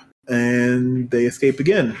trap, and they escape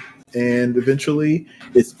again. And eventually,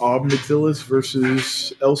 it's Ob Nixilis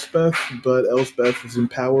versus Elspeth, but Elspeth is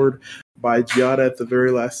empowered by Giada at the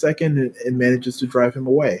very last second and manages to drive him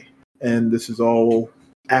away. And this is all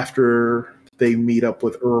after they meet up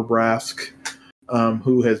with Urabrask,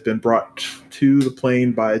 who has been brought to the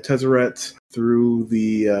plane by Tezzeret through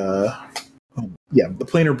the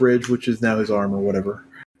planar bridge, which is now his arm or whatever.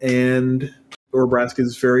 And Urabrask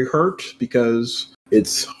is very hurt because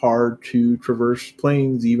it's hard to traverse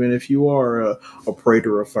planes even if you are a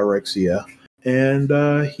praetor of Phyrexia. And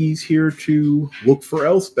he's here to look for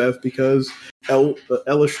Elspeth because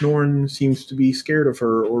Ella Schnorn seems to be scared of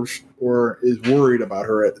her or is worried about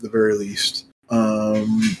her at the very least.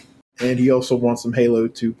 And he also wants some Halo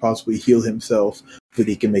to possibly heal himself so that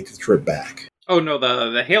he can make the trip back. Oh no,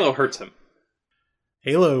 the Halo hurts him.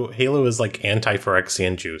 Halo is like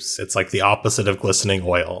anti-Phyrexian juice. It's like the opposite of glistening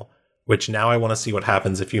oil, which now I want to see what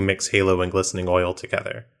happens if you mix Halo and glistening oil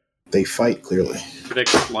together. They fight, clearly. It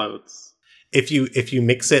explodes. If you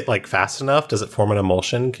mix it like fast enough, does it form an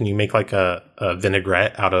emulsion? Can you make like a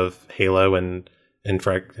vinaigrette out of Halo and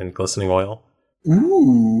glistening oil?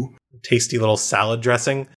 Ooh. Tasty little salad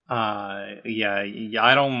dressing. Yeah.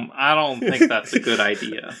 I don't think that's a good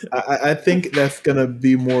idea. I think that's gonna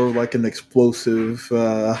be more like an explosive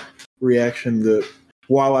reaction. That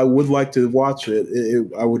while I would like to watch it,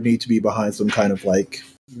 I would need to be behind some kind of like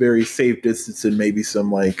very safe distance and maybe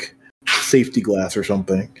some like safety glass or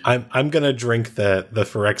something. I'm gonna drink the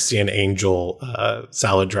Phyrexian Angel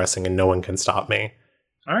salad dressing, and no one can stop me.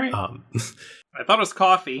 All right. I thought it was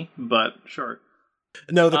coffee, but sure.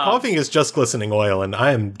 No, the coffee is just glistening oil, and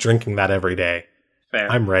I am drinking that every day. Fair.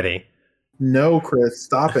 I'm ready. No, Chris,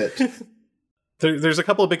 stop it. There's a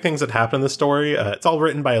couple of big things that happen in the story. It's all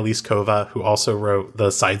written by Elise Kova, who also wrote the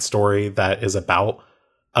side story that is about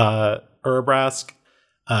Urabrask.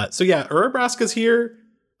 Urabrask is here.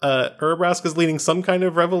 Urabrask is leading some kind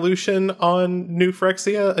of revolution on New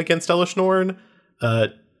Phyrexia against Ella Schnorn.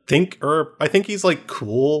 I think he's like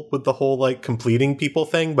cool with the whole like completing people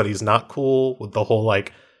thing, but he's not cool with the whole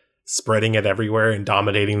like spreading it everywhere and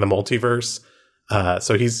dominating the multiverse.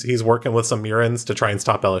 So he's working with some Murans to try and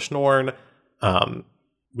stop Elish Norn.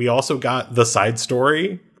 We also got the side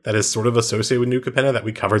story that is sort of associated with New Capenna that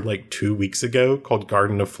we covered like 2 weeks ago called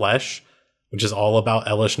Garden of Flesh, which is all about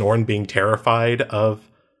Elish Norn being terrified of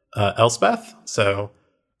Elspeth. So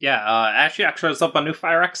yeah, Ashiok shows up on New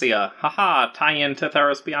Phyrexia. Haha, tie in to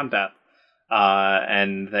Theros Beyond Death.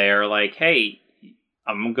 And they're like, hey,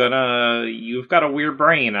 you've got a weird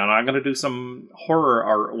brain, and I'm gonna do some horror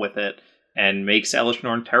art with it. And makes Elish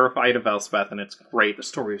Norn terrified of Elspeth, and it's great. The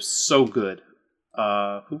story is so good.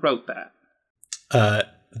 Who wrote that?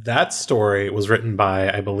 That story was written by,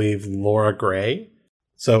 I believe, Laura Gray.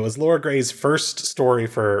 So it was Laura Gray's first story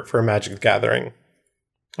for Magic the Gathering.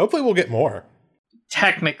 Hopefully we'll get more.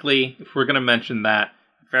 Technically, if we're going to mention that,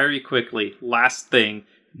 very quickly, last thing,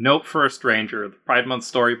 Note for a Stranger, the Pride Month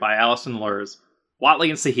story by Alison Lurs. Whatley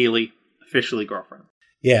and Saheeli, officially girlfriend.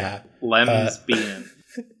 Yeah. Lesbian.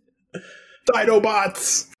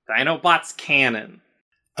 Dinobots! Dinobots canon.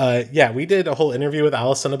 Yeah, we did a whole interview with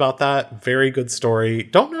Allison about that. Very good story.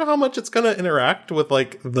 Don't know how much it's going to interact with,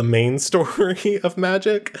 like, the main story of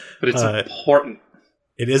Magic. But it's important.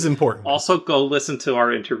 It is important. Also, go listen to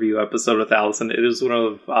our interview episode with Allison. It is one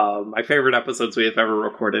of my favorite episodes we have ever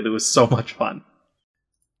recorded. It was so much fun.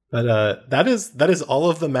 But that is all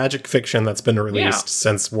of the Magic fiction that's been released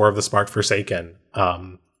since War of the Spark Forsaken.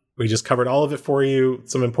 We just covered all of it for you,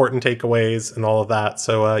 some important takeaways and all of that.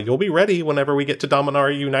 So you'll be ready whenever we get to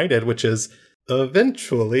Dominaria United, which is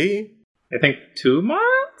eventually... I think 2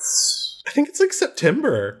 months? I think it's like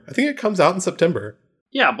September. I think it comes out in September.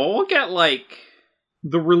 Yeah, but we'll get like...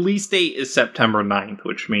 The release date is September 9th,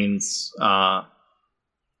 which means previews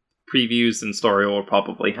and story will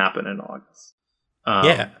probably happen in August.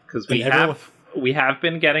 Because we have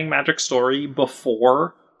been getting Magic Story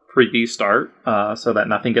before preview start, so that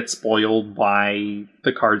nothing gets spoiled by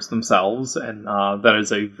the cards themselves, and that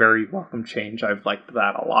is a very welcome change. I've liked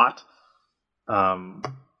that a lot.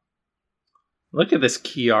 Look at this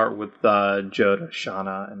key art with Joda,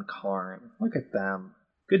 Shauna, and Karn. Look at them.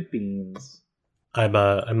 Good beans. I'm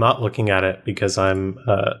not looking at it because I'm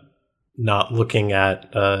not looking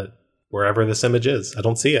at wherever this image is. I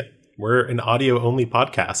don't see it. We're an audio-only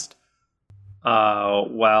podcast.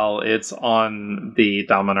 Well, it's on the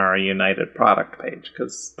Dominaria United product page,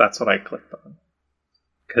 because that's what I clicked on.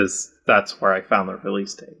 Because that's where I found the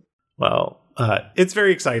release date. Well, it's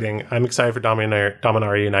very exciting. I'm excited for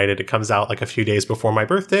Dominaria United. It comes out like a few days before my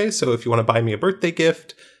birthday, so if you want to buy me a birthday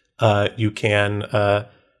gift, you can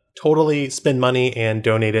totally spend money and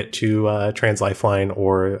donate it to Trans Lifeline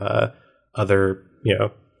or other,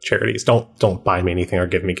 charities. Don't buy me anything or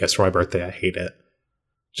give me gifts for my birthday. I hate it.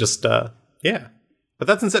 Just yeah. But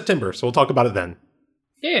that's in September, so we'll talk about it then.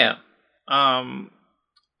 Yeah. And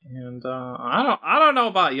I don't know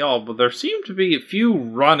about y'all, but there seem to be a few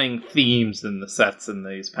running themes in the sets in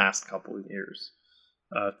these past couple of years.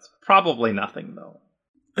 It's probably nothing though.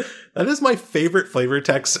 That is my favorite flavor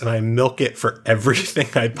text, and I milk it for everything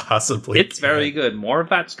I possibly It's can. Very good. More of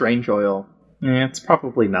that strange oil. It's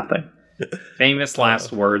probably nothing. Famous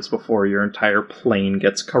last words before your entire plane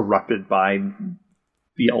gets corrupted by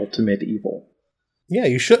the ultimate evil. Yeah,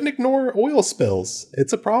 you shouldn't ignore oil spills.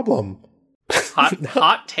 It's a problem.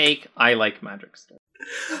 Hot take, I like Magic Story.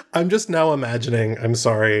 I'm just now imagining, I'm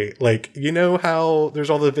sorry, like, you know how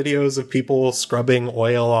there's all the videos of people scrubbing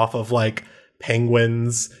oil off of, like,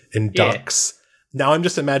 penguins and ducks? Now I'm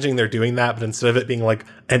just imagining they're doing that, but instead of it being like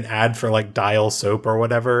an ad for like Dial soap or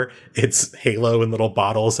whatever, it's Halo in little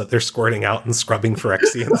bottles that they're squirting out and scrubbing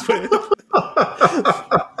Phyrexians with.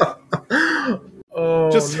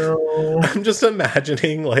 No. I'm just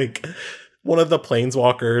imagining like one of the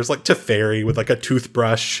planeswalkers, like Teferi, with like a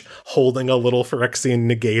toothbrush holding a little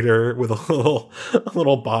Phyrexian negator with a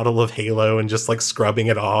little bottle of Halo and just like scrubbing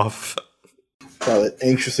it off. While it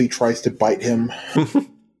anxiously tries to bite him.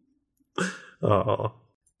 Oh.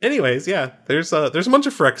 Anyways, yeah, there's a bunch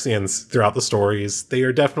of Phyrexians throughout the stories. They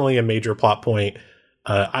are definitely a major plot point.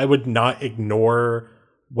 I would not ignore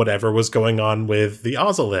whatever was going on with the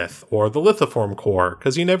Ozolith or the Lithoform Core,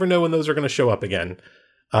 because you never know when those are going to show up again.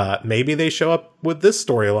 Maybe they show up with this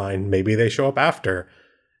storyline. Maybe they show up after.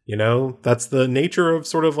 That's the nature of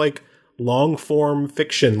sort of like long form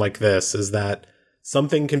fiction like this, is that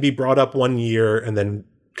something can be brought up one year and then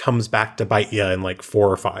comes back to bite you in like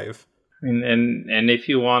 4 or 5. And if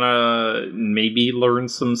you want to maybe learn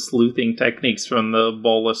some sleuthing techniques from the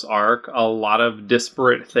Bolas arc, a lot of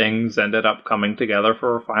disparate things ended up coming together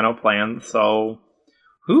for a final plan, so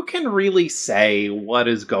who can really say what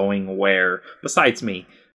is going where, besides me?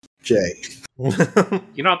 Jay.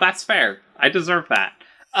 That's fair. I deserve that.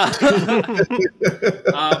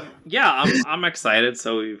 Yeah, I'm excited.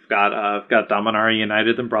 So we've got Dominaria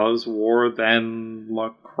United, then Brothers War, then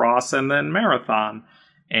Lacrosse, and then Marathon.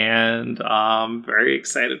 And very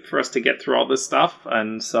excited for us to get through all this stuff.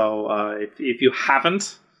 And so if you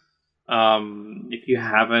haven't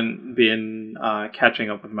been catching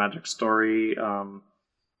up with Magic Story,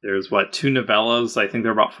 there's 2 novellas. I think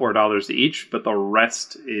they're about $4 each, but the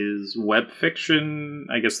rest is web fiction.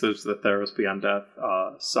 I guess there's the Theros Beyond Death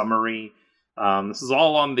summary. This is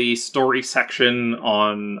all on the story section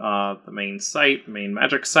on the main site, the main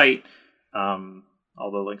Magic site. All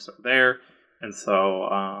the links are there. And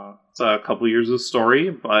so it's a couple years of story,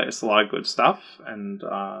 but it's a lot of good stuff. And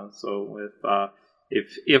so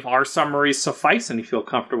if our summaries suffice and you feel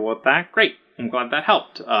comfortable with that, great. I'm glad that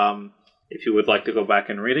helped. If you would like to go back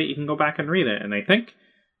and read it, you can go back and read it. And I think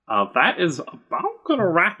that is about going to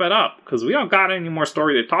wrap it up, because we don't got any more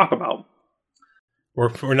story to talk about.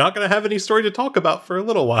 We're not going to have any story to talk about for a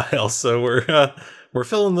little while, so we're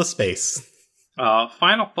filling the space.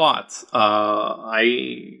 Final thoughts.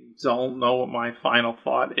 I don't know what my final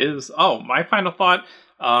thought is. Oh, my final thought.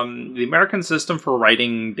 The American system for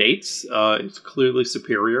writing dates is clearly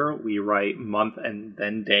superior. We write month and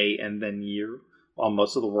then day and then year, while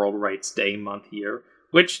most of the world writes day, month, year,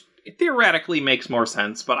 which theoretically makes more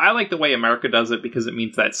sense. But I like the way America does it, because it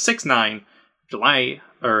means that 6/9,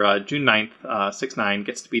 June 9th, 6/9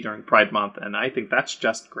 gets to be during Pride Month, and I think that's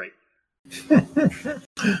just great.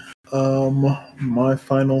 My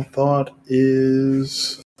final thought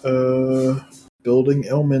is building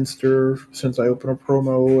Elminster, since I opened a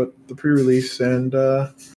promo at the pre-release, and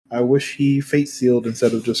I wish he fate sealed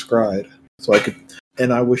instead of just scryed, so I could.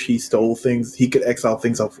 And I wish he stole things. He could exile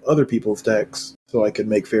things off other people's decks, so I could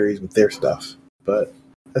make fairies with their stuff. But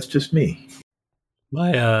that's just me.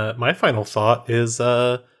 My final thought is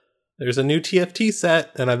there's a new TFT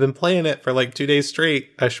set, and I've been playing it for 2 days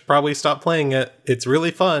straight. I should probably stop playing it. It's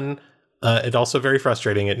really fun. It's also very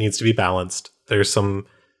frustrating. It needs to be balanced. There's some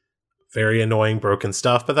very annoying broken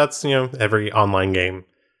stuff, but that's, every online game.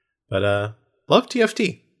 But love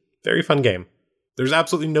TFT. Very fun game. There's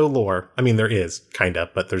absolutely no lore. I mean, there is, kind of,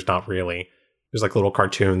 but there's not really. There's little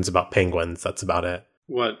cartoons about penguins. That's about it.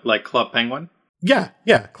 What, like Club Penguin? Yeah.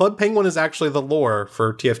 Club Penguin is actually the lore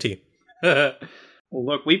for TFT. Well,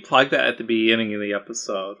 look, we plugged that at the beginning of the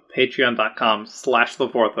episode.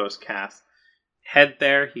 Patreon.com/thevorthoscast. Head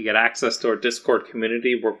there. You get access to our Discord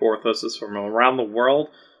community where Vorthoses from around the world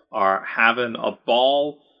are having a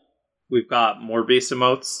ball. We've got more beast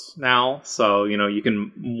emotes now, so you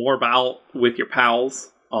can morb out with your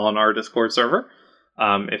pals on our Discord server,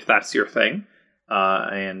 if that's your thing.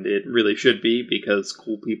 And it really should be, because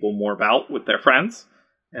cool people morb out with their friends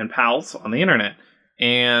and pals on the internet.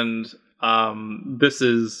 And this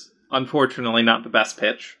is unfortunately not the best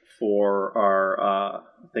pitch for our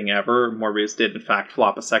thing ever. Morbius did in fact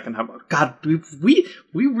flop a second. God, we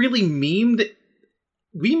really memed.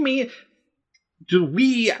 We,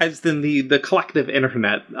 as in the collective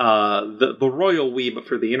internet, the royal we, but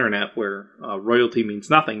for the internet, where royalty means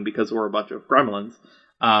nothing because we're a bunch of gremlins,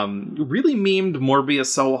 really memed Morbius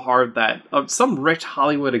so hard that some rich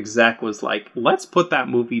Hollywood exec was like, let's put that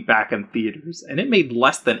movie back in theaters. And it made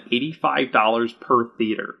less than $85 per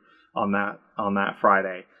theater on that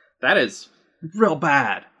Friday. That is real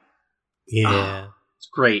bad. Yeah. It's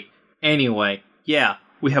great. Anyway, yeah,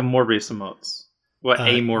 we have Morbius emotes.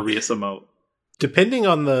 A Morbius emote. Depending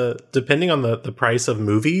on the price of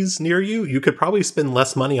movies near you, you could probably spend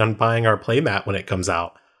less money on buying our playmat when it comes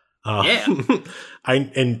out. Yeah.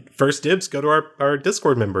 And first dibs go to our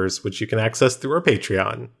Discord members, which you can access through our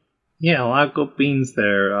Patreon. Yeah, a lot of good beans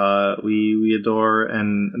there. We adore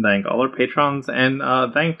and thank all our patrons, and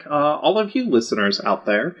thank all of you listeners out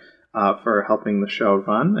there for helping the show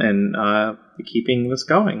run and keeping this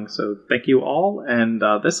going. So thank you all, and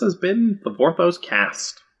this has been the Vorthos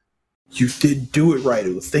Cast. You did do it right.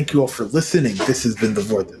 It was thank you all for listening. This has been the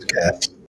Vorthos Cast.